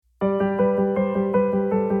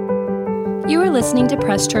You are listening to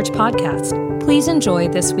Press Church Podcast. Please enjoy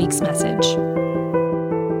this week's message.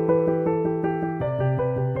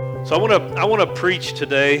 So I want to preach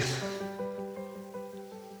today.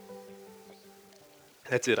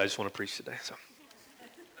 That's it. I just want to preach today.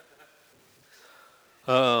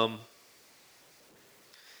 And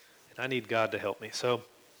I need God to help me. So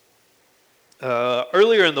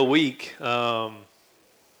earlier in the week, I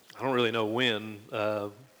don't really know when.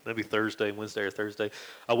 Maybe Wednesday or Thursday.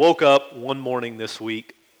 I woke up one morning this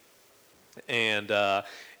week and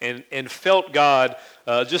felt God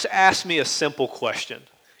just ask me a simple question.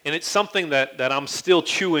 And it's something that I'm still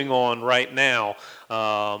chewing on right now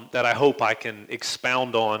that I hope I can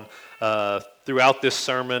expound on throughout this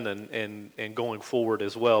sermon and going forward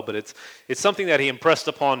as well. But it's something that he impressed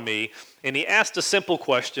upon me, and he asked a simple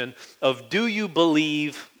question of, do you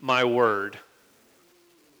believe my word?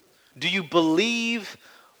 Do you believe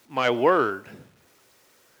my word?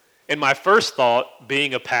 And my first thought,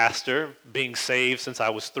 being a pastor, being saved since I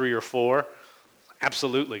was 3 or 4,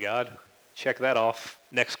 absolutely, God. Check that off.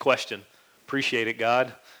 Next question. Appreciate it,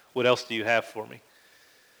 God. What else do you have for me?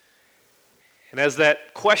 And as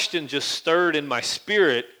that question just stirred in my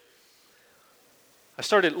spirit, I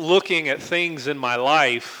started looking at things in my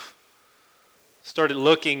life, started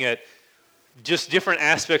looking at just different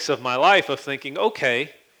aspects of my life of thinking,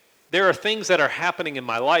 okay, there are things that are happening in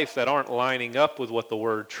my life that aren't lining up with what the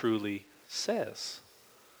Word truly says.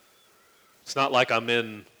 It's not like I'm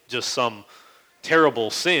in just some terrible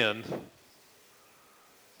sin.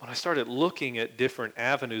 When I started looking at different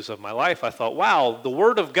avenues of my life, I thought, wow, the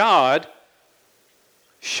Word of God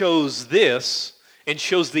shows this and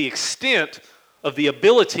shows the extent of the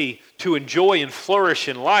ability to enjoy and flourish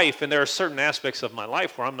in life, and there are certain aspects of my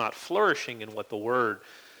life where I'm not flourishing in what the Word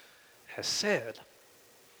has said.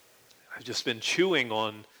 I've just been chewing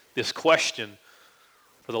on this question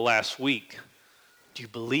for the last week. Do you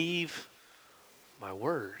believe my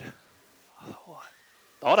word? Oh, I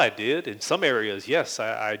thought I did. In some areas, yes,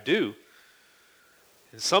 I do.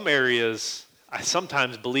 In some areas, I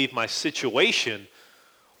sometimes believe my situation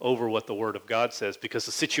over what the Word of God says, because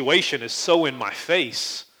the situation is so in my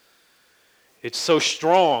face. It's so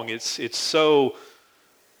strong. It's so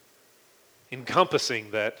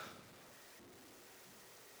encompassing that.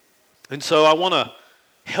 And so I want to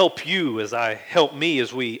help you help me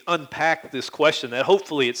as we unpack this question, that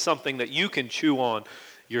hopefully it's something that you can chew on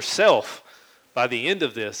yourself by the end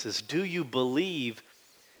of this, is, do you believe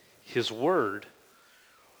His Word?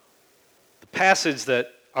 The passage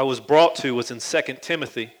that I was brought to was in 2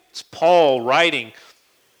 Timothy. It's Paul writing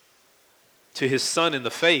to his son in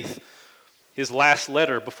the faith, his last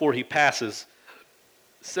letter before he passes.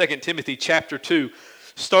 2 Timothy chapter 2,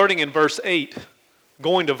 starting in verse 8.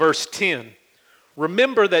 Going to verse 10,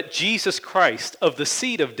 remember that Jesus Christ of the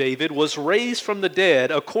seed of David was raised from the dead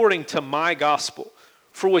according to my gospel,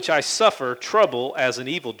 for which I suffer trouble as an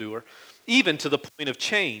evildoer, even to the point of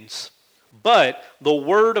chains. But the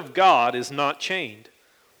word of God is not chained.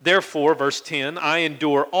 Therefore, verse 10, I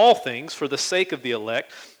endure all things for the sake of the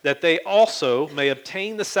elect, that they also may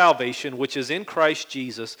obtain the salvation which is in Christ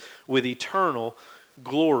Jesus with eternal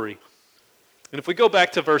glory. And if we go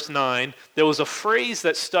back to verse 9, there was a phrase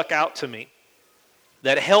that stuck out to me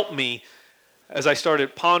that helped me as I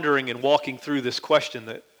started pondering and walking through this question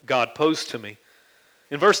that God posed to me.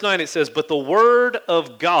 In verse 9 it says, but the word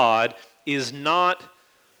of God is not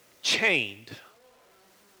chained.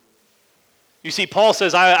 You see, Paul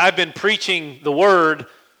says, I've been preaching the word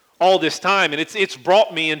all this time, and it's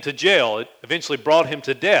brought me into jail. It eventually brought him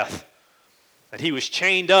to death. That he was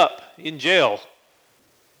chained up in jail.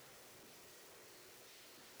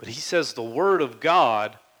 But he says the Word of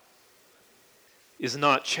God is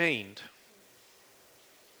not chained.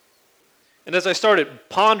 And as I started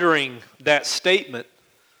pondering that statement,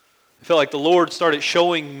 I felt like the Lord started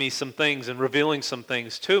showing me some things and revealing some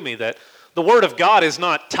things to me, that the Word of God is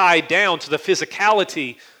not tied down to the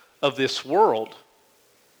physicality of this world.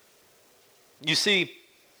 You see,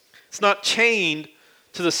 it's not chained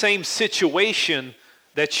to the same situation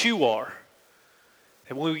that you are.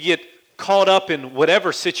 And when we get caught up in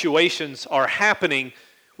whatever situations are happening,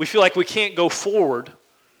 we feel like we can't go forward.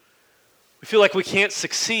 We feel like we can't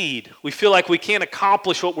succeed. We feel like we can't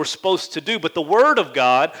accomplish what we're supposed to do. But the Word of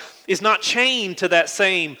God is not chained to that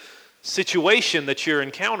same situation that you're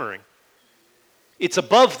encountering. It's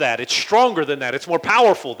above that. It's stronger than that. It's more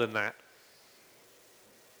powerful than that.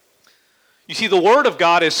 You see, the Word of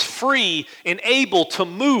God is free and able to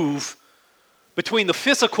move between the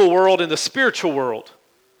physical world and the spiritual world.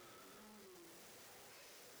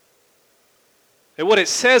 And what it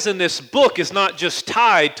says in this book is not just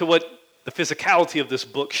tied to what the physicality of this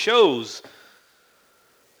book shows,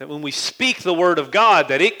 that when we speak the word of God,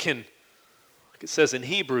 that it can, like it says in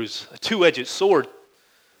Hebrews, a two-edged sword,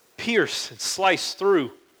 pierce and slice through.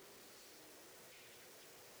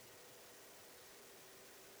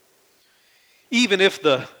 Even if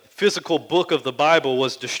the physical book of the Bible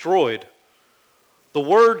was destroyed, the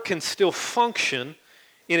word can still function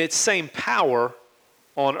in its same power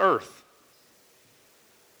on earth.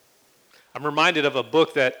 I'm reminded of a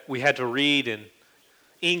book that we had to read in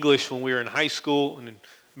English when we were in high school, and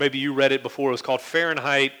maybe you read it before. It was called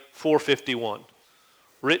Fahrenheit 451,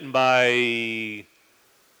 written by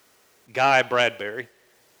Guy Bradbury.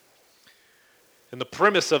 And the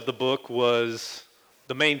premise of the book was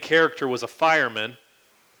the main character was a fireman,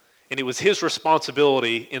 and it was his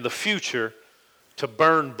responsibility in the future to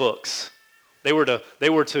burn books. They were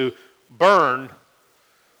to burn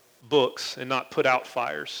books and not put out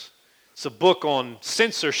fires. It's a book on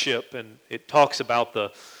censorship, and it talks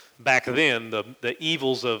about back then the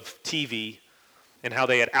evils of TV and how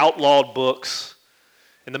they had outlawed books.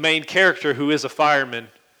 And the main character, who is a fireman,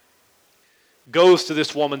 goes to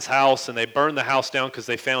this woman's house, and they burn the house down because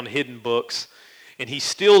they found hidden books. And he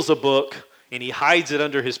steals a book, and he hides it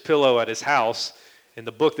under his pillow at his house. And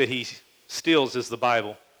the book that he steals is the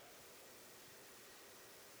Bible.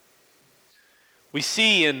 We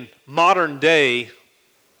see in modern day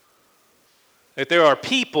that there are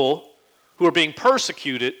people who are being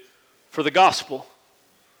persecuted for the gospel.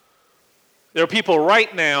 There are people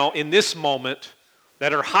right now in this moment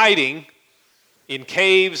that are hiding in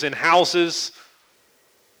caves and houses.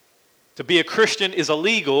 To be a Christian is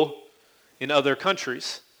illegal in other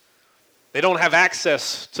countries. They don't have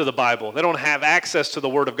access to the Bible. They don't have access to the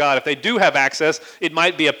Word of God. If they do have access, it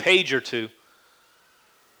might be a page or two.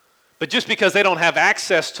 But just because they don't have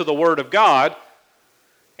access to the Word of God,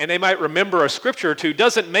 and they might remember a scripture or two,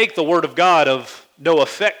 doesn't make the Word of God of no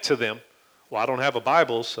effect to them. Well, I don't have a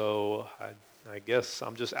Bible, so I guess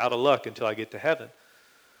I'm just out of luck until I get to heaven.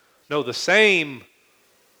 No, the same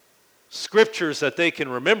scriptures that they can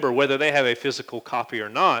remember, whether they have a physical copy or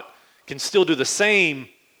not, can still do the same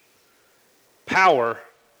power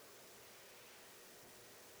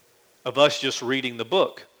of us just reading the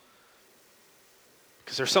book.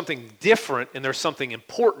 Because there's something different, and there's something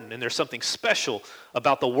important, and there's something special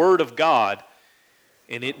about the Word of God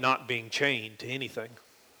and it not being chained to anything.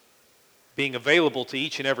 Being available to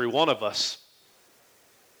each and every one of us.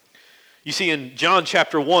 You see, in John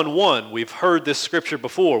chapter 1:1, we've heard this scripture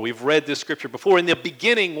before. We've read this scripture before. In the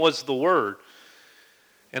beginning was the Word.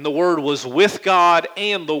 And the Word was with God,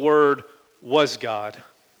 and the Word was God.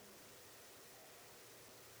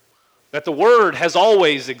 That the Word has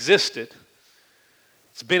always existed.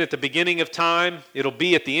 It's been at the beginning of time. It'll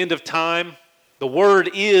be at the end of time. The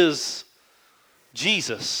Word is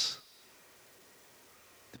Jesus.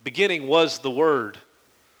 The beginning was the Word.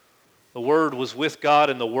 The Word was with God,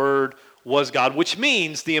 and the Word was God, which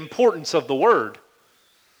means the importance of the Word.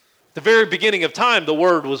 At the very beginning of time, the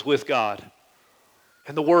Word was with God,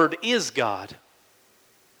 and the Word is God.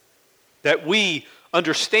 That we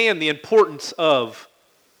understand the importance of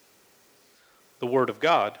the Word of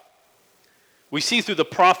God. We see through the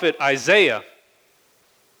prophet Isaiah,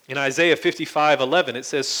 in Isaiah 55:11, it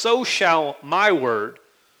says, "So shall my word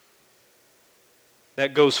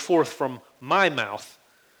that goes forth from my mouth,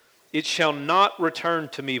 it shall not return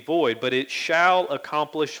to me void, but it shall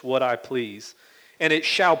accomplish what I please, and it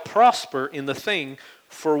shall prosper in the thing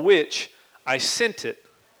for which I sent it."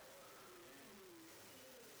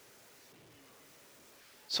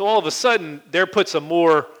 So all of a sudden, there puts a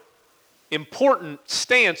more important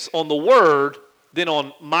stance on the Word than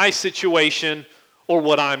on my situation or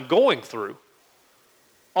what I'm going through.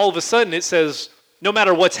 All of a sudden it says, no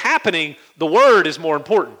matter what's happening, the Word is more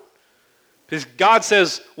important. Because God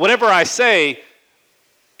says, whatever I say,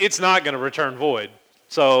 it's not going to return void.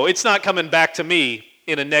 So it's not coming back to me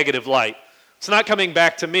in a negative light. It's not coming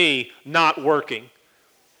back to me not working.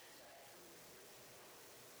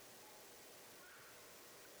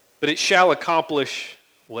 But it shall accomplish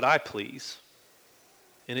what I please,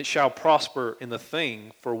 and it shall prosper in the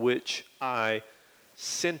thing for which I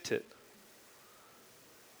sent it.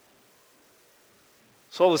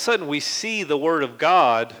 So all of a sudden we see the Word of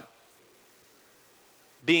God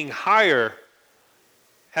being higher,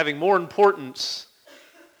 having more importance,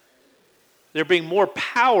 there being more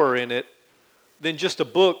power in it than just a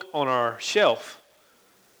book on our shelf.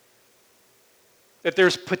 That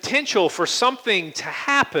there's potential for something to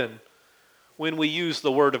happen when we use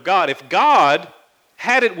the Word of God. If God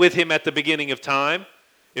had it with him at the beginning of time,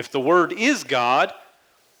 if the Word is God,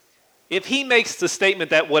 if he makes the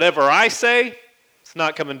statement that whatever I say, it's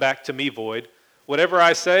not coming back to me void. Whatever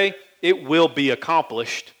I say, it will be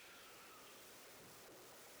accomplished.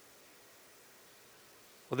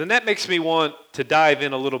 Well, then that makes me want to dive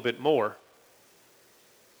in a little bit more.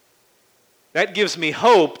 That gives me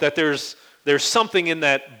hope that there's something in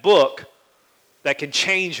that book that can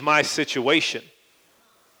change my situation.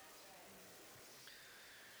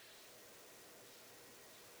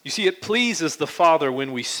 You see, it pleases the Father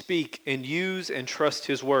when we speak and use and trust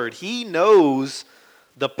His Word. He knows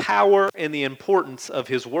the power and the importance of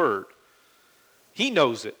His Word. He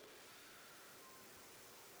knows it.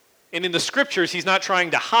 And in the Scriptures, He's not trying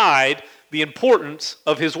to hide the importance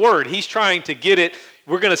of His Word. He's trying to get it.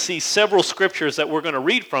 We're going to see several Scriptures that we're going to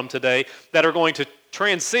read from today that are going to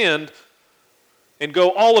transcend and go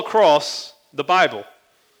all across the Bible.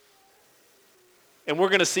 And we're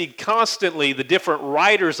going to see constantly the different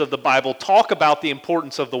writers of the Bible talk about the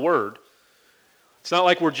importance of the Word. It's not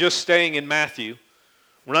like we're just staying in Matthew.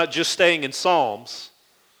 We're not just staying in Psalms.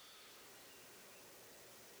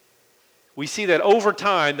 We see that over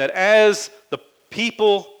time, that as the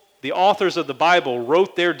people, the authors of the Bible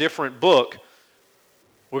wrote their different book,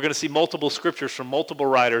 we're going to see multiple scriptures from multiple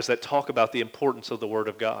writers that talk about the importance of the Word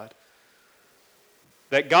of God.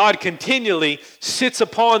 That God continually sits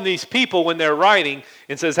upon these people when they're writing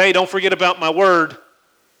and says, hey, don't forget about my Word.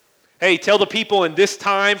 Hey, tell the people in this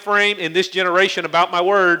time frame, in this generation about my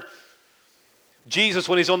Word. Jesus,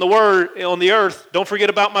 when He's on the earth, don't forget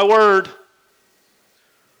about my Word.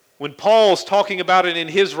 When Paul's talking about it in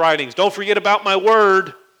his writings, don't forget about my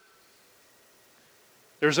Word.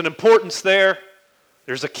 There's an importance there.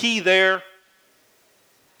 There's a key there.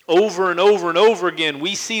 Over and over and over again,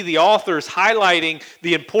 we see the authors highlighting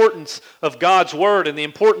the importance of God's Word and the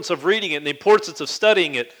importance of reading it and the importance of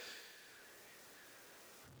studying it.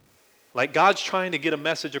 Like God's trying to get a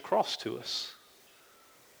message across to us.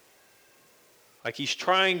 Like He's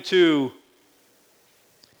trying to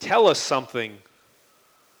tell us something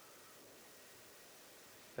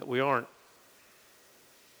that we aren't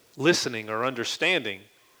listening or understanding.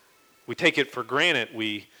 We take it for granted.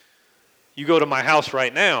 You go to my house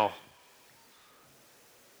right now,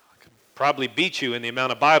 I could probably beat you in the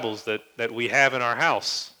amount of Bibles that we have in our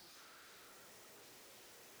house.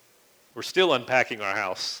 We're still unpacking our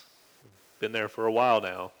house. Been there for a while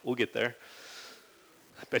now. We'll get there.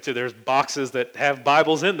 I bet you there's boxes that have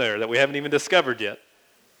Bibles in there that we haven't even discovered yet.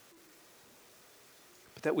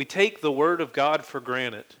 But that we take the Word of God for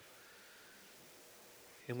granted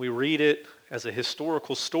and we read it as a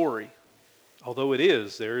historical story. Although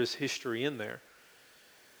there is history in there.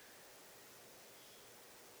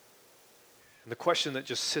 And the question that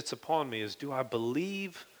just sits upon me is, do I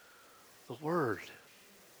believe the Word?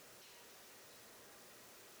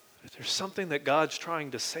 If there's something that God's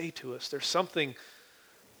trying to say to us, there's something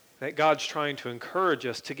that God's trying to encourage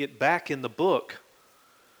us to get back in the book,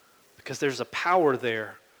 because there's a power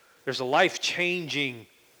there. There's a life-changing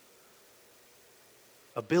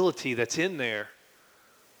ability that's in there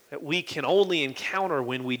that we can only encounter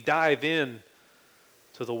when we dive in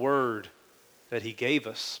to the Word that He gave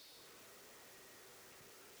us.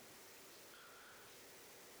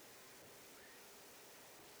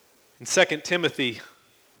 In 2 Timothy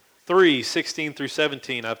 3:16 through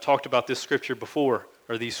 17, I've talked about this scripture before,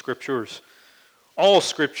 or these scriptures. All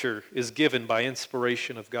Scripture is given by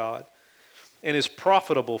inspiration of God and is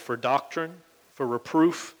profitable for doctrine, for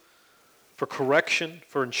reproof, for correction,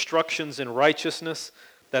 for instructions in righteousness,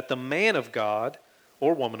 that the man of God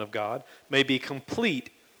or woman of God may be complete,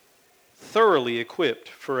 thoroughly equipped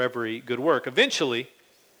for every good work. Eventually,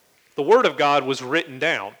 the Word of God was written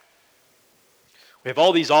down. We have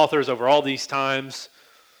all these authors over all these times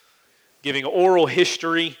giving oral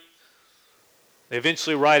history. They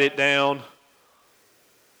eventually write it down.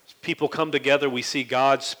 As people come together, we see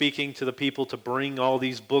God speaking to the people to bring all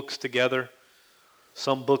these books together.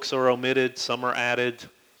 Some books are omitted, some are added.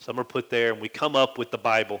 Some are put there, and we come up with the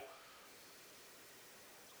Bible.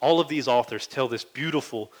 All of these authors tell this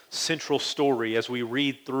beautiful central story as we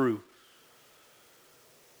read through,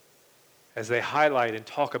 as they highlight and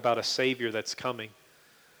talk about a Savior that's coming,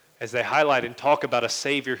 as they highlight and talk about a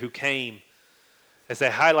Savior who came, as they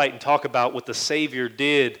highlight and talk about what the Savior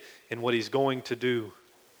did and what He's going to do,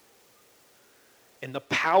 and the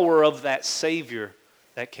power of that Savior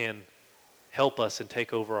that can help us and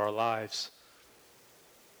take over our lives.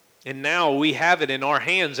 And now we have it in our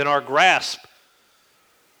hands, in our grasp.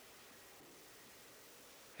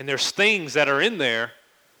 And there's things that are in there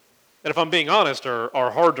that, if I'm being honest, are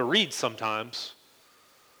hard to read sometimes.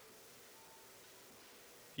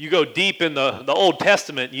 You go deep in the Old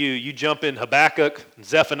Testament, you jump in Habakkuk,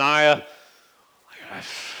 Zephaniah.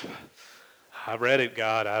 I read it,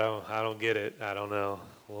 God. I don't get it. I don't know.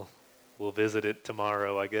 Well, We'll visit it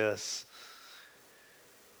tomorrow, I guess.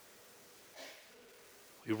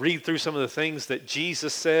 We read through some of the things that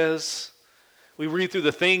Jesus says. We read through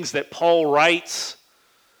the things that Paul writes.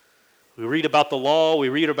 We read about the law. We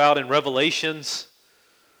read about in Revelations,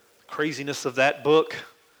 the craziness of that book.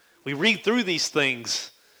 We read through these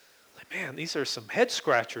things. Like, man, these are some head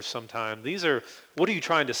scratchers sometimes. What are you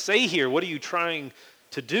trying to say here? What are you trying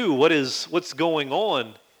to do? What's going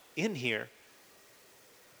on in here?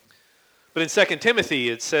 But in 2 Timothy,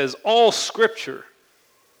 it says, all Scripture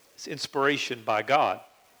is inspiration by God.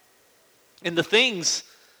 And the things,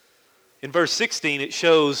 in verse 16, it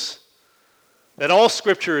shows that all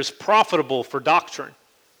Scripture is profitable for doctrine,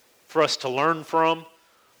 for us to learn from,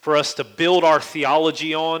 for us to build our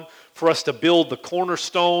theology on, for us to build the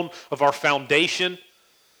cornerstone of our foundation.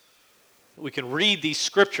 We can read these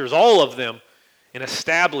Scriptures, all of them, and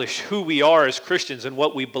establish who we are as Christians and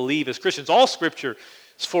what we believe as Christians. All Scripture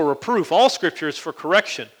is for reproof. All Scripture is for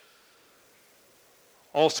correction.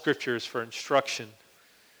 All Scripture is for instruction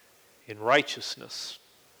in righteousness.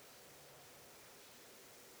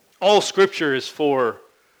 All Scripture is for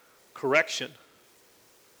correction.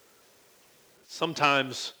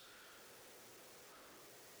 Sometimes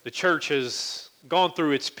the church has gone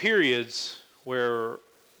through its periods where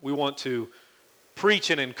we want to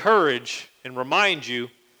preach and encourage and remind you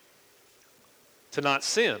to not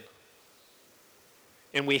sin.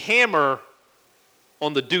 And we hammer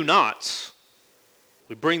on the do nots.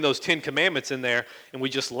 We bring those 10 commandments in there and we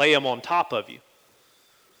just lay them on top of you.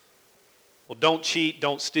 Well, don't cheat,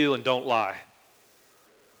 don't steal, and don't lie.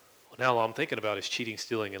 Well, now all I'm thinking about is cheating,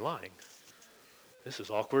 stealing, and lying. This is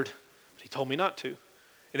awkward, but he told me not to. And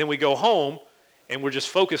then we go home and we're just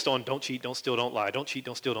focused on don't cheat, don't steal, don't lie. Don't cheat,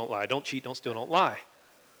 don't steal, don't lie. Don't cheat, don't steal, don't lie.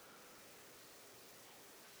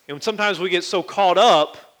 And sometimes we get so caught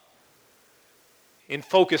up and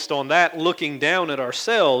focused on that, looking down at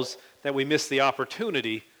ourselves, that we miss the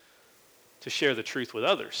opportunity to share the truth with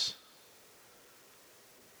others.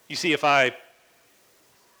 You see, if I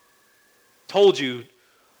told you,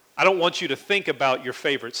 I don't want you to think about your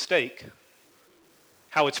favorite steak,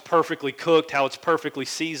 how it's perfectly cooked, how it's perfectly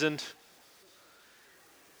seasoned,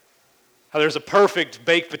 how there's a perfect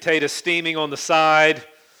baked potato steaming on the side,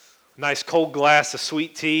 nice cold glass of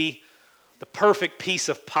sweet tea, the perfect piece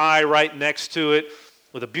of pie right next to it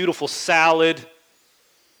with a beautiful salad.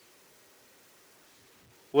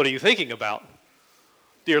 What are you thinking about?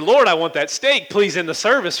 Dear Lord, I want that steak. Please end the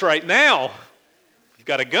service right now. You've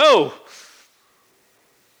got to go.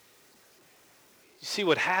 You see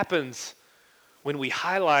what happens when we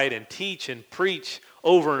highlight and teach and preach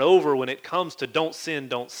over and over when it comes to don't sin,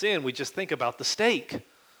 don't sin. We just think about the steak.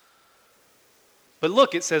 But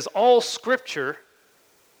look, it says all Scripture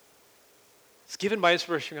is given by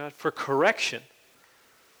inspiration of God for correction,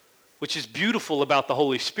 which is beautiful about the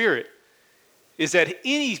Holy Spirit, is that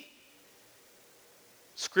any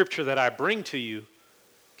Scripture that I bring to you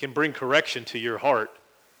can bring correction to your heart,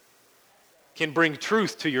 can bring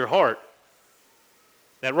truth to your heart.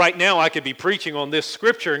 That right now I could be preaching on this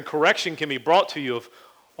Scripture and correction can be brought to you of,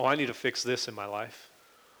 oh, I need to fix this in my life.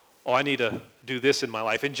 Oh, I need to do this in my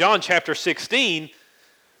life. In John chapter 16,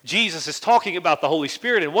 Jesus is talking about the Holy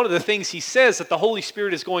Spirit, and one of the things he says that the Holy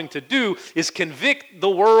Spirit is going to do is convict the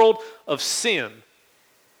world of sin.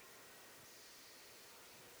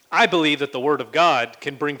 I believe that the Word of God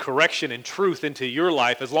can bring correction and truth into your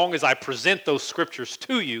life as long as I present those Scriptures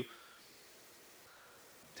to you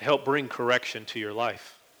to help bring correction to your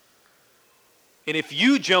life. And if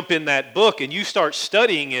you jump in that book and you start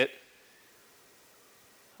studying it,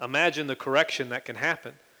 imagine the correction that can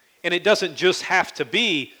happen. And it doesn't just have to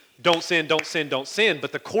be don't sin, don't sin, don't sin,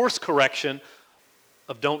 but the course correction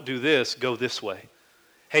of don't do this, go this way.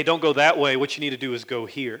 Hey, don't go that way. What you need to do is go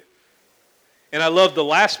here. And I love the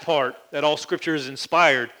last part that all Scripture is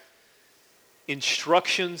inspired.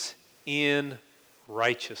 Instructions in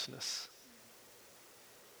righteousness.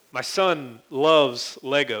 My son loves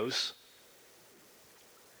Legos.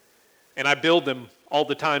 And I build them all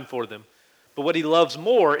the time for them. But what he loves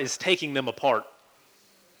more is taking them apart.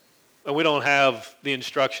 And we don't have the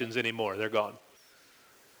instructions anymore. They're gone.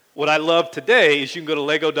 What I love today is you can go to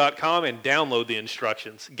lego.com and download the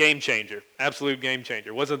instructions. Game changer. Absolute game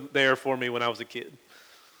changer. Wasn't there for me when I was a kid.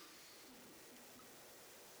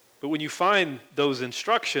 But when you find those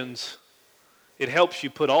instructions, it helps you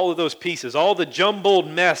put all of those pieces, all the jumbled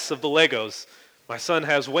mess of the Legos. My son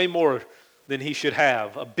has way more than he should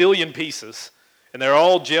have, 1 billion pieces. And they're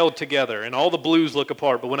all gelled together, and all the blues look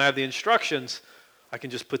apart. But when I have the instructions, I can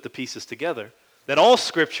just put the pieces together. That all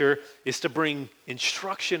Scripture is to bring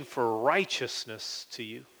instruction for righteousness to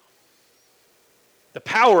you. The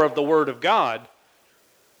power of the Word of God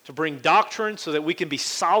to bring doctrine so that we can be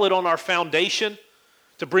solid on our foundation,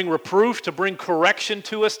 to bring reproof, to bring correction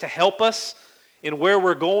to us, to help us in where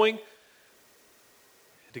we're going,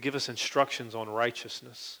 to give us instructions on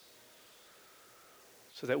righteousness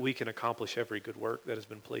so that we can accomplish every good work that has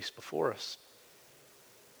been placed before us.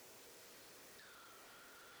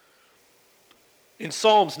 In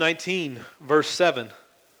Psalms 19, verse 7,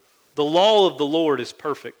 the law of the Lord is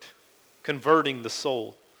perfect, converting the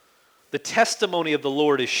soul. The testimony of the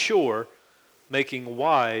Lord is sure, making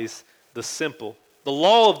wise the simple. The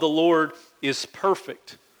law of the Lord is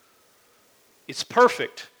perfect. It's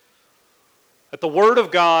perfect. That the Word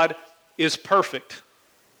of God is perfect.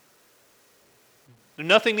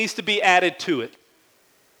 Nothing needs to be added to it.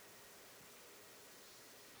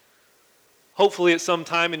 Hopefully at some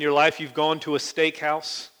time in your life you've gone to a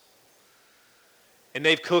steakhouse and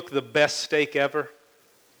they've cooked the best steak ever.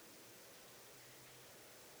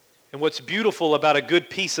 And what's beautiful about a good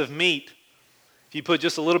piece of meat, if you put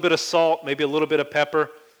just a little bit of salt, maybe a little bit of pepper,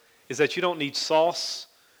 is that you don't need sauce.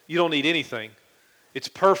 You don't need anything. It's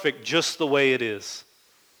perfect just the way it is.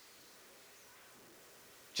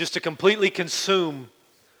 Just to completely consume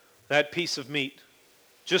that piece of meat,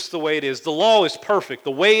 just the way it is. The law is perfect.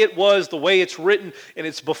 The way it was, the way it's written, and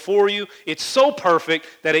it's before you, it's so perfect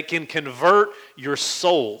that it can convert your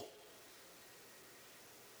soul.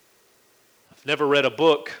 Never read a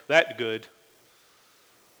book that good.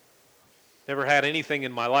 Never had anything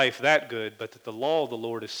in my life that good, but that the law of the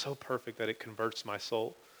Lord is so perfect that it converts my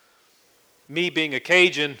soul. Me being a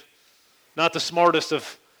Cajun, not the smartest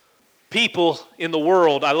of people in the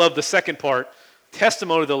world, I love the second part.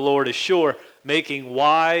 Testimony of the Lord is sure, making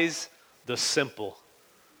wise the simple.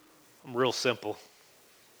 I'm real simple.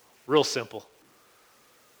 Real simple.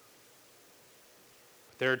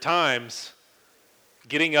 There are times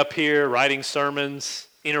getting up here, writing sermons,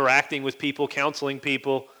 interacting with people, counseling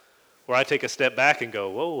people, where I take a step back and go,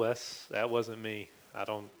 whoa, that wasn't me.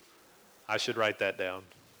 I should write that down.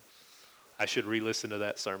 I should re-listen to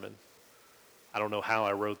that sermon. I don't know how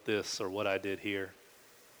I wrote this or what I did here.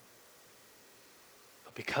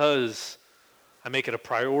 But because I make it a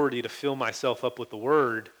priority to fill myself up with the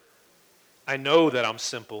Word, I know that I'm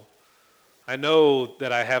simple. I know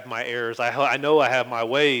that I have my errors. I know I have my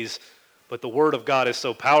ways. But the Word of God is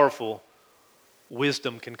so powerful,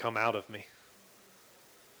 wisdom can come out of me.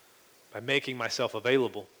 By making myself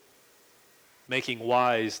available, making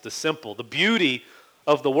wise the simple. The beauty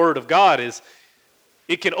of the Word of God is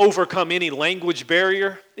it can overcome any language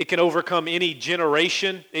barrier. It can overcome any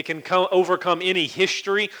generation. It can overcome any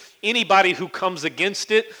history. Anybody who comes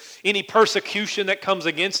against it, any persecution that comes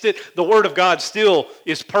against it, the Word of God still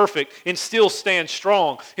is perfect and still stands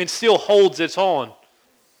strong and still holds its own.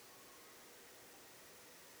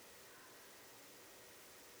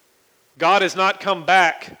 God has not come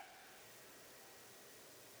back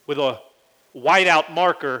with a whiteout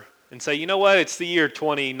marker and say, you know what, it's the year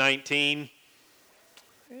 2019.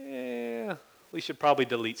 We should probably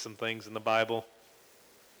delete some things in the Bible.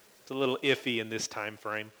 It's a little iffy in this time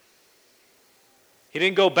frame. He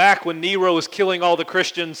didn't go back when Nero was killing all the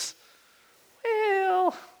Christians.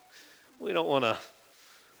 Well, we don't want to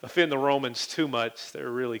offend the Romans too much.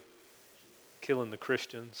 They're really killing the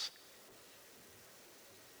Christians.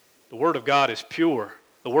 The Word of God is pure.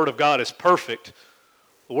 The Word of God is perfect.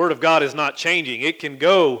 The Word of God is not changing. It can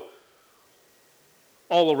go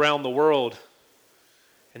all around the world.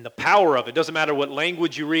 And the power of it, doesn't matter what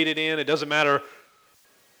language you read it in, it doesn't matter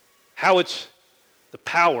how it's, the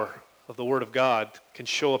power of the Word of God can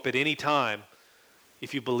show up at any time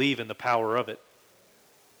if you believe in the power of it.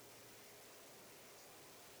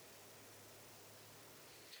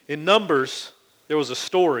 In Numbers, there was a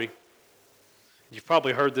story. You've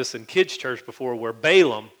probably heard this in kids' church before, where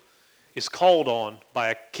Balaam is called on by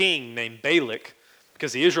a king named Balak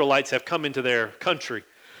because the Israelites have come into their country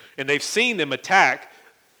and they've seen them attack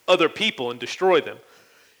other people and destroy them.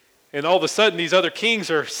 And all of a sudden, these other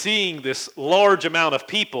kings are seeing this large amount of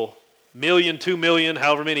people, 1 million, 2 million,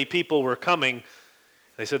 however many people were coming.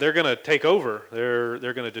 They said, they're going to take over. They're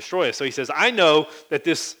going to destroy us. So he says, I know that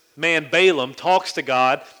this man Balaam talks to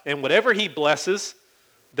God, and whatever he blesses,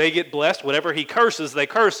 they get blessed. Whatever he curses, they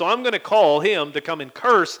curse. So I'm going to call him to come and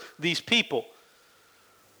curse these people.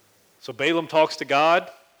 So Balaam talks to God.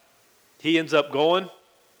 He ends up going.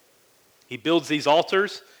 He builds these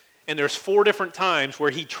altars. And there's 4 different times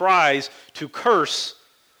where he tries to curse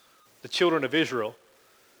the children of Israel.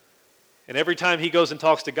 And every time he goes and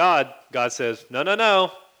talks to God, God says,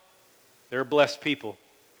 no. They're blessed people.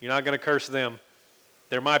 You're not going to curse them.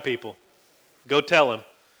 They're my people. Go tell him.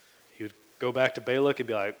 He would go back to Balak and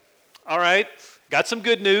be like, all right, got some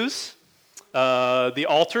good news. The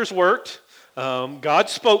altars worked. God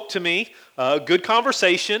spoke to me. Good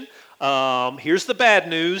conversation. Here's the bad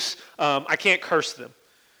news. I can't curse them.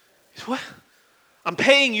 He said, what? I'm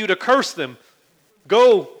paying you to curse them.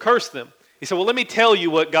 Go curse them. He said, well, let me tell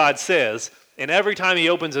you what God says. And every time he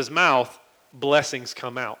opens his mouth, blessings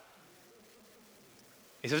come out.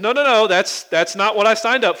 He says, no, that's not what I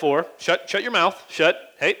signed up for. Shut your mouth. Shut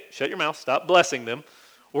your mouth. Stop blessing them.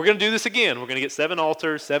 We're going to do this again. We're going to get 7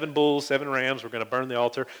 altars, 7 bulls, 7 rams. We're going to burn the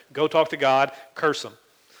altar. Go talk to God. Curse them.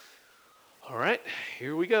 All right,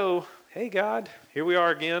 here we go. Hey, God, here we are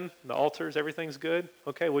again. The altars, everything's good.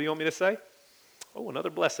 Okay, what do you want me to say? Oh, another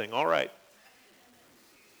blessing. All right.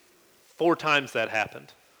 4 times that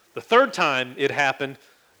happened. The 3rd time it happened,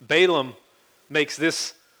 Balaam makes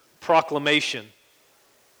this proclamation.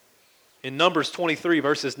 In Numbers 23,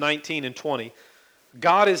 verses 19 and 20,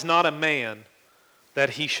 God is not a man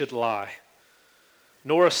that he should lie,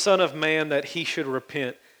 nor a son of man that he should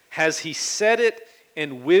repent. Has he said it,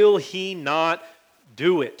 and will he not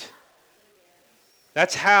do it?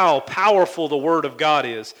 That's how powerful the Word of God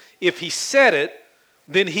is. If he said it,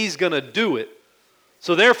 then he's going to do it.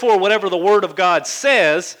 So therefore, whatever the Word of God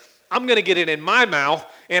says, I'm going to get it in my mouth,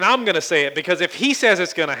 and I'm going to say it. Because if he says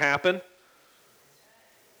it's going to happen,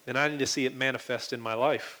 then I need to see it manifest in my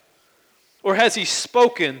life. Or has he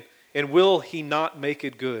spoken, and will he not make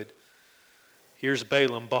it good? Here's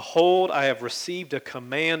Balaam. Behold, I have received a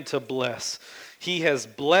command to bless. He has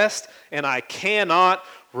blessed, and I cannot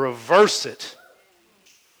reverse it.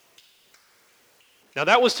 Now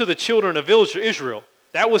that was to the children of Israel.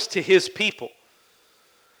 That was to his people.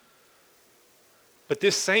 But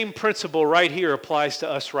this same principle right here applies to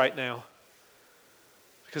us right now.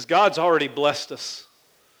 Because God's already blessed us.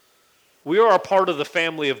 We are a part of the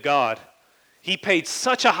family of God. He paid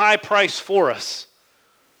such a high price for us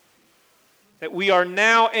that we are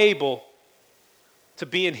now able to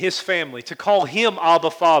be in his family, to call him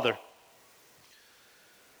Abba Father.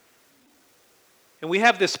 And we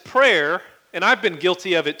have this prayer, and I've been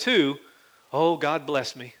guilty of it too. Oh, God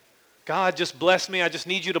bless me. God, just bless me. I just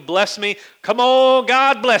need you to bless me. Come on,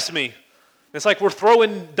 God bless me. It's like we're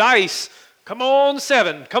throwing dice. Come on,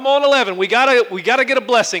 7. Come on, 11. We gotta get a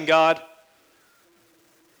blessing, God.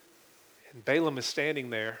 And Balaam is standing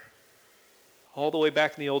there all the way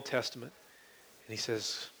back in the Old Testament. And he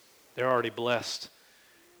says, they're already blessed.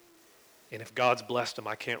 And if God's blessed them,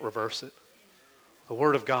 I can't reverse it. The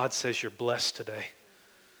Word of God says you're blessed today.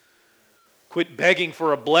 Quit begging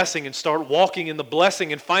for a blessing and start walking in the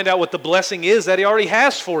blessing and find out what the blessing is that he already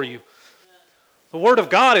has for you. The Word of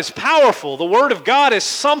God is powerful. The Word of God is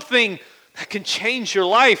something that can change your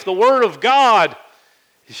life. The Word of God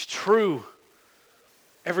is true.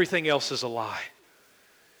 Everything else is a lie.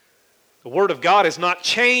 The Word of God is not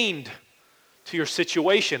chained to your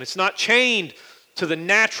situation. It's not chained to the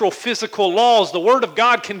natural physical laws. The Word of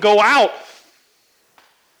God can go out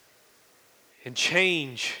and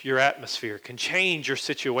change your atmosphere, can change your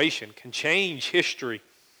situation, can change history.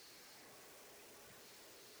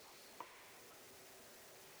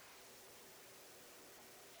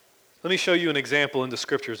 Let me show you an example in the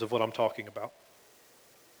Scriptures of what I'm talking about.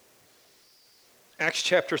 Acts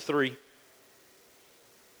chapter 3.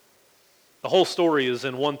 The whole story is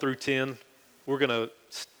in 1 through 10. We're going to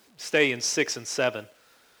stay in 6 and 7.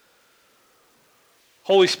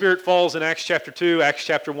 Holy Spirit falls in Acts chapter 2. Acts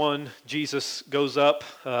chapter 1, Jesus goes up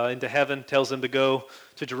into heaven, tells them to go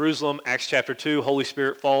to Jerusalem. Acts chapter 2, Holy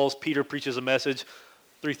Spirit falls. Peter preaches a message.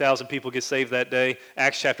 3,000 people get saved that day.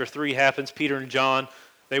 Acts chapter 3 happens. Peter and John,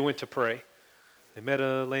 they went to pray. They met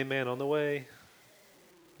a lame man on the way,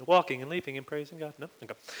 walking and leaping and praising God. No?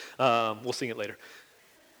 Okay. We'll sing it later.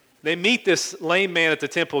 They meet this lame man at the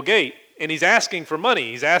temple gate, and he's asking for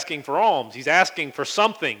money. He's asking for alms. He's asking for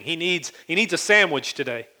something. He needs a sandwich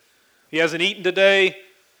today. He hasn't eaten today.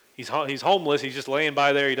 He's homeless. He's just laying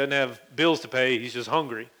by there. He doesn't have bills to pay. He's just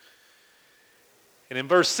hungry. And in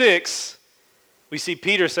verse 6, we see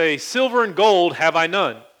Peter say, "Silver and gold have I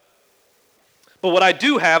none. But what I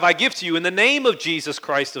do have, I give to you. In the name of Jesus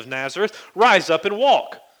Christ of Nazareth, rise up and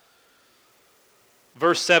walk."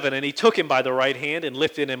 Verse 7, and he took him by the right hand and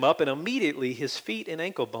lifted him up, and immediately his feet and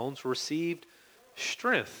ankle bones received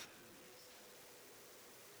strength.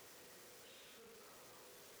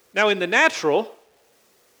 Now in the natural,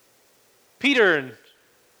 Peter and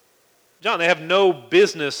John, they have no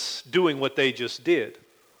business doing what they just did.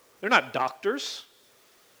 They're not doctors.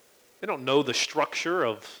 They don't know the structure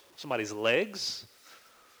of somebody's legs.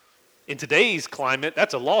 In today's climate,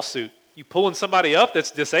 that's a lawsuit. You pulling somebody up that's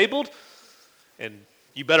disabled, and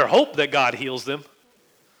you better hope that God heals them.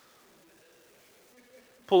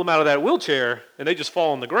 pull them out of that wheelchair and they just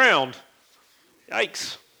fall on the ground.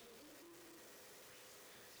 Yikes.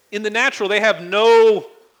 In the natural, they have no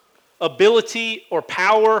ability or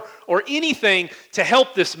power or anything to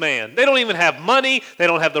help this man. They don't even have money. They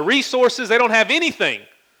don't have the resources. They don't have anything.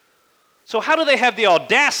 So how do they have the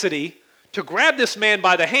audacity to grab this man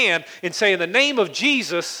by the hand and say, in the name of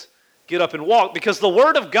Jesus, get up and walk? Because the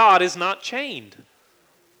word of God is not chained.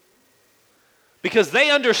 Because they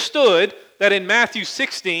understood that in Matthew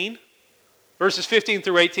 16, verses 15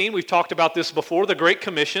 through 18, we've talked about this before, the Great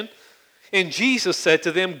Commission, and Jesus said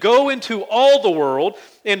to them, go into all the world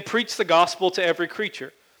and preach the gospel to every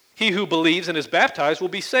creature. He who believes and is baptized will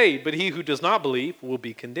be saved, but he who does not believe will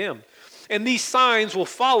be condemned. And these signs will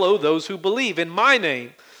follow those who believe. In my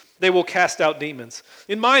name they will cast out demons.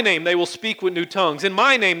 In my name they will speak with new tongues. In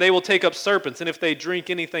my name they will take up serpents, and if they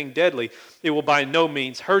drink anything deadly, it will by no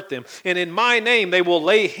means hurt them. And in my name they will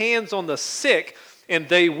lay hands on the sick, and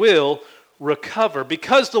they will recover.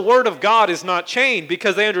 Because the word of God is not chained,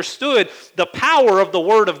 because they understood the power of the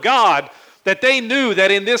word of God, that they knew that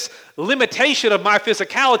in this limitation of my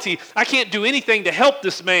physicality, I can't do anything to help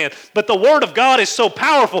this man. But the word of God is so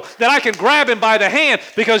powerful that I can grab him by the hand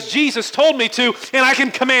because Jesus told me to, and I can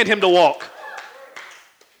command him to walk.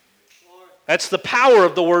 That's the power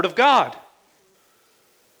of the word of God.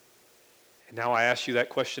 And now I ask you that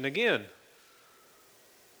question again.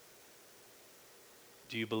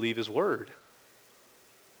 Do you believe his word?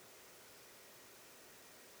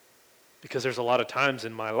 Because there's a lot of times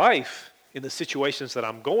in my life, in the situations that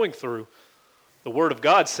I'm going through, the word of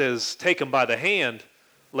God says, take them by the hand,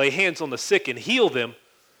 lay hands on the sick and heal them.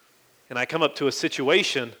 And I come up to a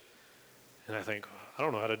situation and I think, I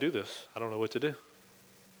don't know how to do this. I don't know what to do.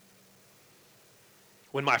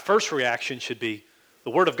 When my first reaction should be, the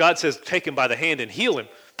word of God says, take him by the hand and heal him.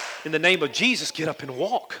 In the name of Jesus, get up and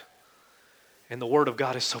walk. And the word of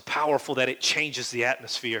God is so powerful that it changes the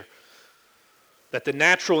atmosphere. That the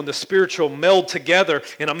natural and the spiritual meld together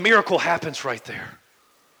and a miracle happens right there.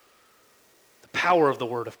 The power of the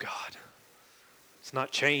word of God. It's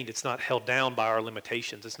not chained. It's not held down by our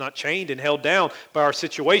limitations. It's not chained and held down by our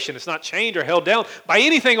situation. It's not chained or held down by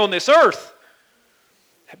anything on this earth.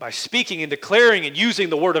 By speaking and declaring and using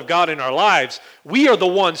the word of God in our lives, we are the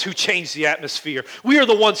ones who change the atmosphere. We are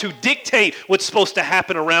the ones who dictate what's supposed to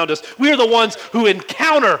happen around us. We are the ones who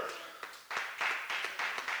encounter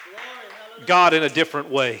God in a different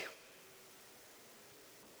way.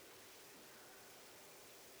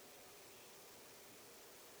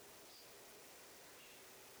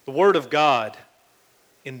 The word of God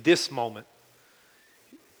in this moment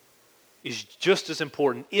is just as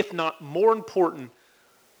important, if not more important,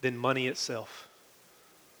 than money itself.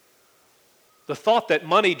 The thought that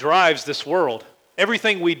money drives this world.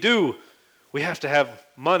 Everything we do, we have to have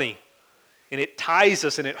money. And it ties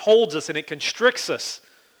us and it holds us and it constricts us.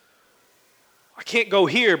 I can't go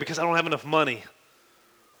here because I don't have enough money.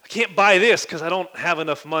 I can't buy this because I don't have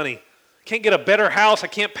enough money. I can't get a better house. I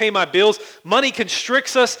can't pay my bills. Money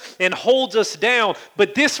constricts us and holds us down.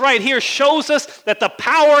 But this right here shows us that the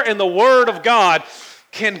power and the word of God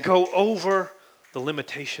can go over the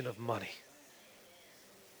limitation of money.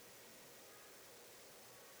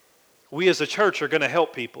 We as a church are going to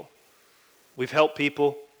help people. We've helped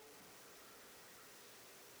people,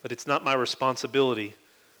 but it's not my responsibility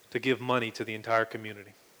to give money to the entire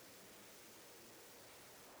community.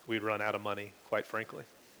 We'd run out of money, quite frankly.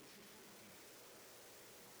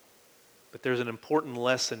 But there's an important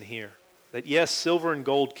lesson here that yes, silver and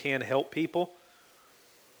gold can help people,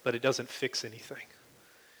 but it doesn't fix anything.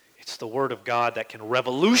 It's the word of God that can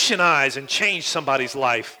revolutionize and change somebody's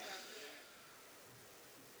life.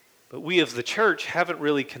 But we as the church haven't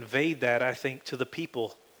really conveyed that, I think, to the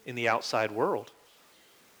people in the outside world.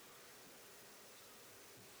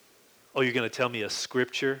 Oh, you're going to tell me a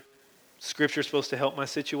scripture? Scripture's supposed to help my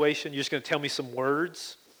situation? You're just going to tell me some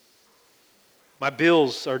words? My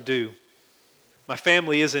bills are due. My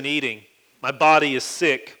family isn't eating. My body is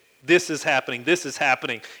sick. This is happening. This is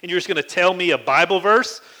happening. And you're just going to tell me a Bible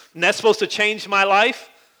verse? And that's supposed to change my life?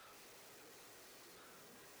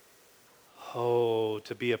 Oh,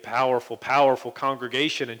 to be a powerful, powerful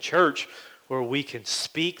congregation and church where we can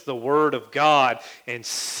speak the word of God and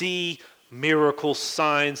see miracles,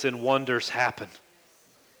 signs, and wonders happen.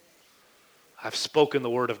 I've spoken the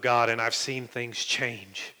word of God and I've seen things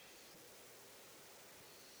change.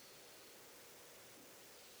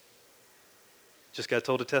 Just got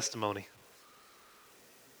told a testimony.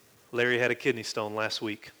 Larry had a kidney stone last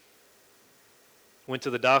week. Went to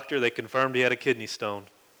the doctor, they confirmed he had a kidney stone.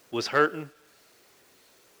 Was hurting.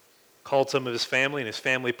 Called some of his family and his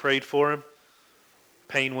family prayed for him.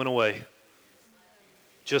 Pain went away.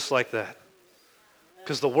 Just like that.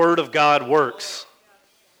 Because the Word of God works.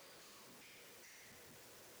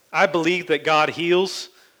 I believe that God heals,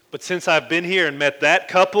 but since I've been here and met that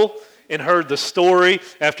couple and heard the story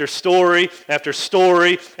after story after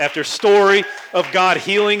story after story of God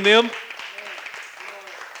healing them,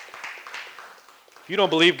 if you don't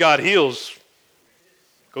believe God heals,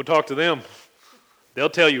 go talk to them. They'll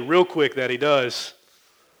tell you real quick that He does.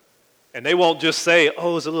 And they won't just say,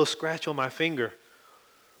 oh, it's a little scratch on my finger.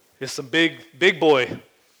 It's some big boy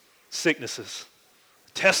sicknesses.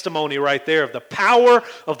 Testimony right there of the power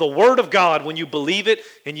of the Word of God when you believe it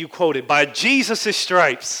and you quote it. By Jesus'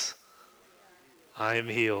 stripes, I am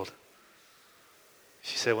healed.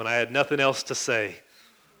 She said, when I had nothing else to say,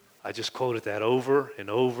 I just quoted that over and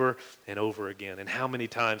over and over again. And how many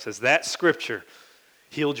times has that scripture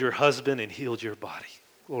healed your husband and healed your body?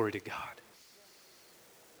 Glory to God.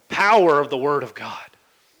 Power of the Word of God.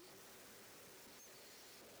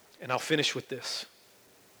 And I'll finish with this.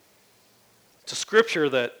 It's a scripture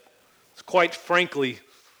that, quite frankly,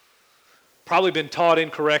 probably been taught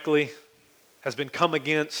incorrectly, has been come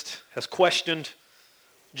against, has questioned.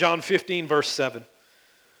 John 15, verse 7.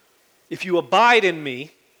 If you abide in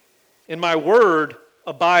me, and my word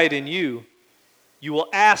abide in you, you will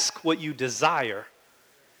ask what you desire,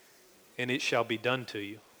 and it shall be done to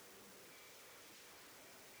you.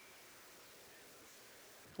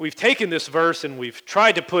 We've taken this verse and we've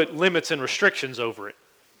tried to put limits and restrictions over it.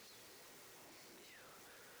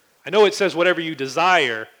 I know it says whatever you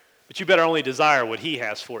desire, but you better only desire what He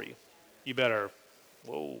has for you. You better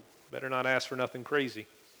not ask for nothing crazy.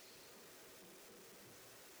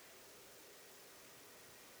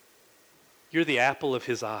 You're the apple of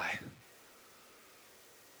His eye.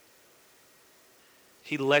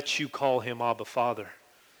 He lets you call Him Abba Father.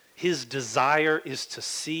 His desire is to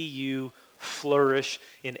see you flourish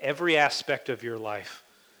in every aspect of your life.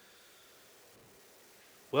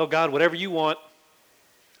 Well, God, whatever you want,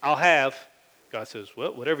 I'll have. God says,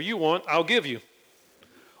 well, whatever you want, I'll give you.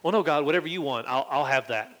 Oh no, God, whatever you want, I'll have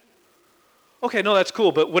that. Okay, no, that's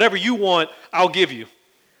cool, but whatever you want, I'll give you.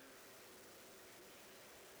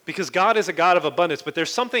 Because God is a God of abundance, but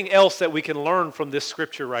there's something else that we can learn from this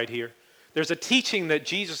scripture right here. There's a teaching that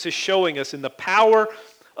Jesus is showing us in the power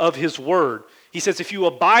of His Word. He says, if you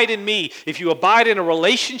abide in me, if you abide in a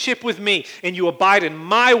relationship with me, and you abide in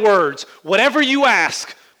my words, whatever you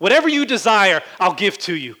ask, whatever you desire, I'll give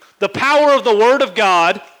to you. The power of the Word of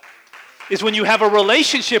God is when you have a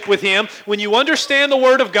relationship with Him, when you understand the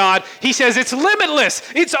Word of God, He says it's limitless.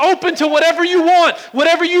 It's open to whatever you want,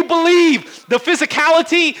 whatever you believe. The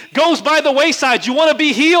physicality goes by the wayside. You want to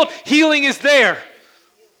be healed? Healing is there.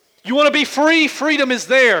 You want to be free? Freedom is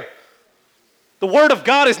there. The Word of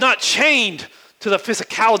God is not chained to the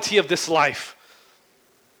physicality of this life.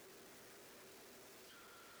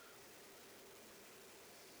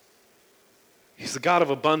 He's the God of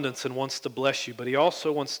abundance and wants to bless you, but He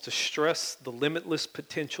also wants to stress the limitless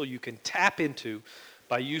potential you can tap into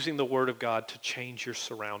by using the Word of God to change your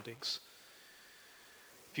surroundings.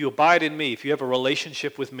 If you abide in me, if you have a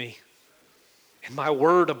relationship with me, and my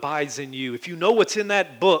Word abides in you, if you know what's in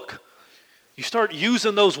that book, you start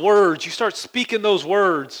using those words, you start speaking those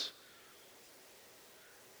words.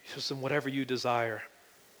 He says, and whatever you desire,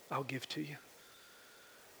 I'll give to you.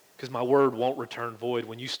 Because my word won't return void.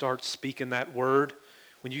 When you start speaking that word,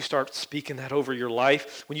 when you start speaking that over your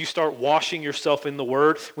life, when you start washing yourself in the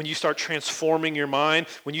Word, when you start transforming your mind,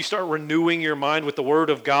 when you start renewing your mind with the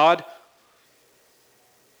Word of God,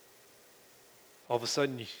 all of a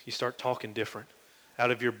sudden you start talking different.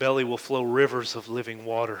 Out of your belly will flow rivers of living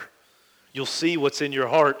water. You'll see what's in your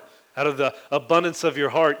heart. Out of the abundance of your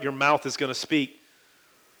heart, your mouth is going to speak.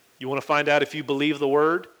 You want to find out if you believe the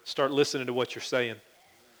Word? Start listening to what you're saying.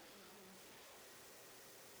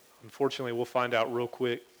 Unfortunately, we'll find out real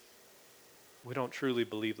quick, we don't truly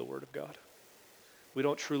believe the Word of God. We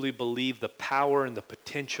don't truly believe the power and the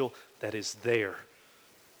potential that is there.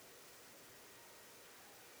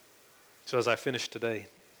 So as I finish today,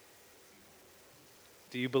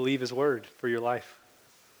 do you believe His Word for your life?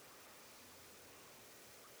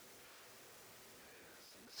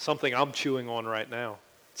 Something I'm chewing on right now.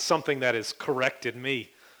 Something that has corrected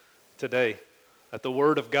me today. That the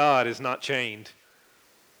Word of God is not chained.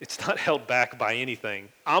 It's not held back by anything.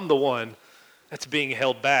 I'm the one that's being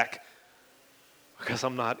held back because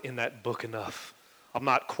I'm not in that book enough. I'm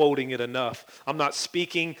not quoting it enough. I'm not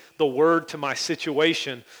speaking the word to my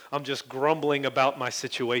situation. I'm just grumbling about my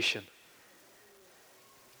situation.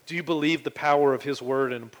 Do you believe the power of His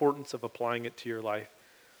Word and importance of applying it to your life?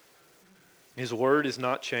 His Word is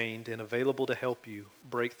not chained and available to help you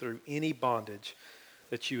break through any bondage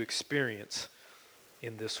that you experience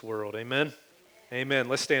in this world. Amen? Amen.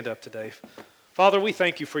 Let's stand up today. Father, we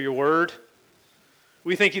thank you for your word.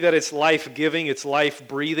 We thank you that it's life-giving, it's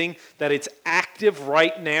life-breathing, that it's active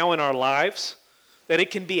right now in our lives, that it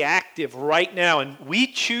can be active right now. And we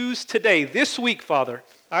choose today, this week, Father,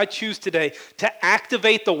 I choose today to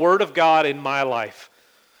activate the word of God in my life.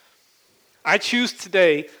 I choose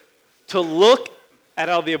today to look at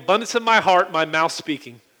out of the abundance of my heart, my mouth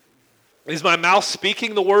speaking. Is my mouth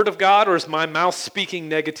speaking the word of God, or is my mouth speaking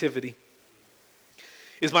negativity?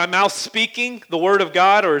 Is my mouth speaking the word of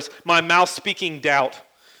God, or is my mouth speaking doubt?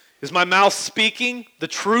 Is my mouth speaking the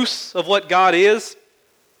truths of what God is,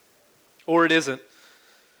 or it isn't?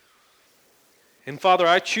 And Father,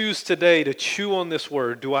 I choose today to chew on this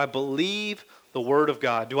word. Do I believe the word of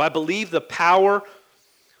God? Do I believe the power,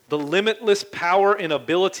 the limitless power and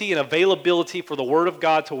ability and availability for the word of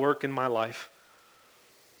God to work in my life?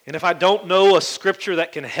 And if I don't know a scripture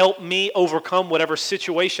that can help me overcome whatever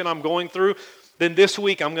situation I'm going through, then this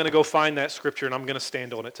week I'm going to go find that scripture and I'm going to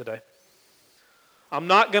stand on it today. I'm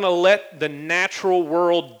not going to let the natural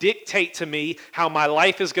world dictate to me how my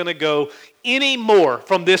life is going to go anymore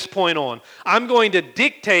from this point on. I'm going to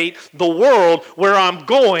dictate the world where I'm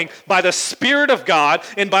going by the Spirit of God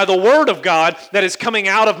and by the Word of God that is coming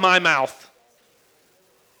out of my mouth.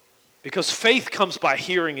 Because faith comes by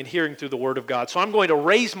hearing, and hearing through the Word of God. So I'm going to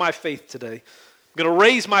raise my faith today. I'm going to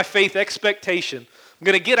raise my faith expectation. I'm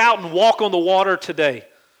going to get out and walk on the water today.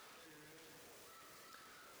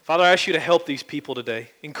 Father, I ask you to help these people today.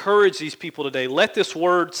 Encourage these people today. Let this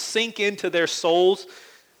word sink into their souls.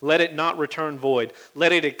 Let it not return void.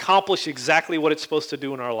 Let it accomplish exactly what it's supposed to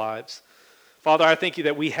do in our lives. Father, I thank you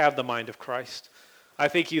that we have the mind of Christ. I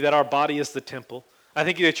thank you that our body is the temple. I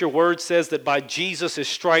thank you that your word says that by Jesus'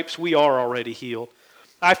 stripes we are already healed.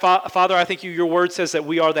 Father, I thank you, your word says that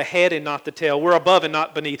we are the head and not the tail. We're above and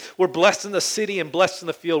not beneath. We're blessed in the city and blessed in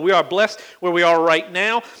the field. We are blessed where we are right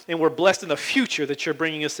now, and we're blessed in the future that you're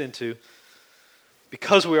bringing us into.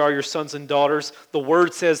 Because we are your sons and daughters, the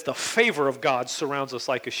word says the favor of God surrounds us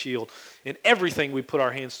like a shield, and everything we put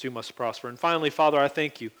our hands to must prosper. And finally, Father, I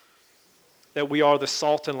thank you that we are the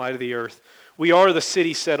salt and light of the earth. We are the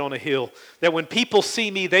city set on a hill. That when people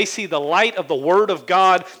see me, they see the light of the Word of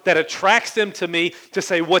God that attracts them to me to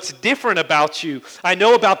say, what's different about you? I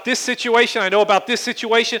know about this situation, I know about this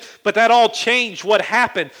situation, but that all changed. What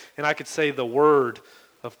happened? And I could say the Word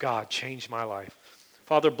of God changed my life.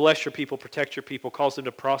 Father, bless your people, protect your people, cause them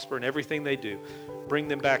to prosper in everything they do. Bring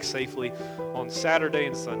them back safely on Saturday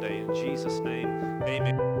and Sunday. In Jesus' name,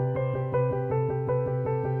 amen.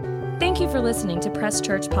 Thank you for listening to Press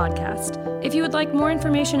Church Podcast. If you would like more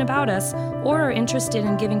information about us or are interested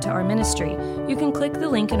in giving to our ministry, you can click the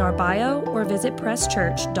link in our bio or visit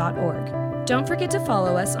presschurch.org. Don't forget to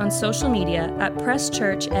follow us on social media at Press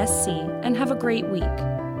Church SC and have a great week.